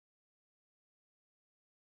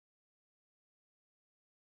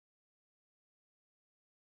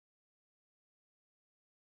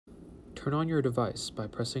Turn on your device by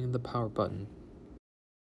pressing the power button.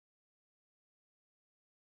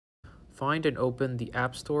 Find and open the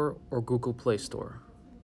App Store or Google Play Store.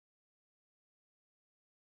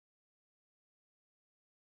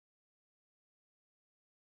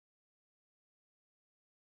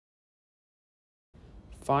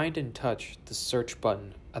 Find and touch the search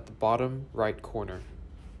button at the bottom right corner.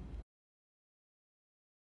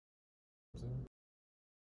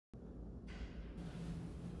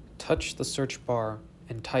 Touch the search bar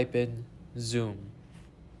and type in Zoom,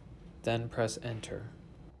 then press Enter,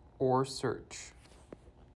 or search.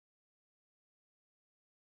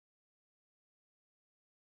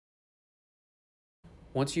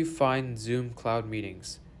 Once you find Zoom Cloud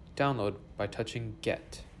Meetings, download by touching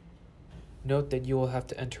Get. Note that you will have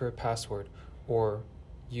to enter a password or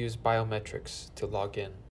use biometrics to log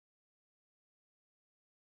in.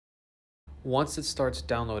 Once it starts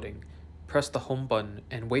downloading, press the Home button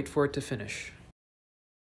and wait for it to finish.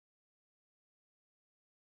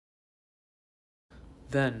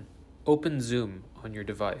 Then, open Zoom on your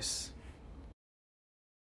device.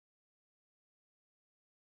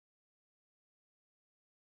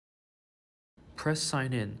 Press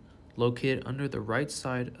Sign In, located under the right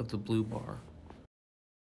side of the blue bar.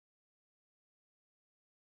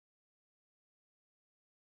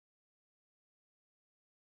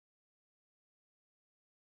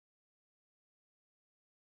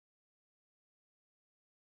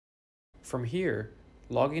 From here,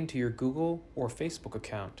 log into your Google or Facebook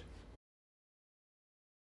account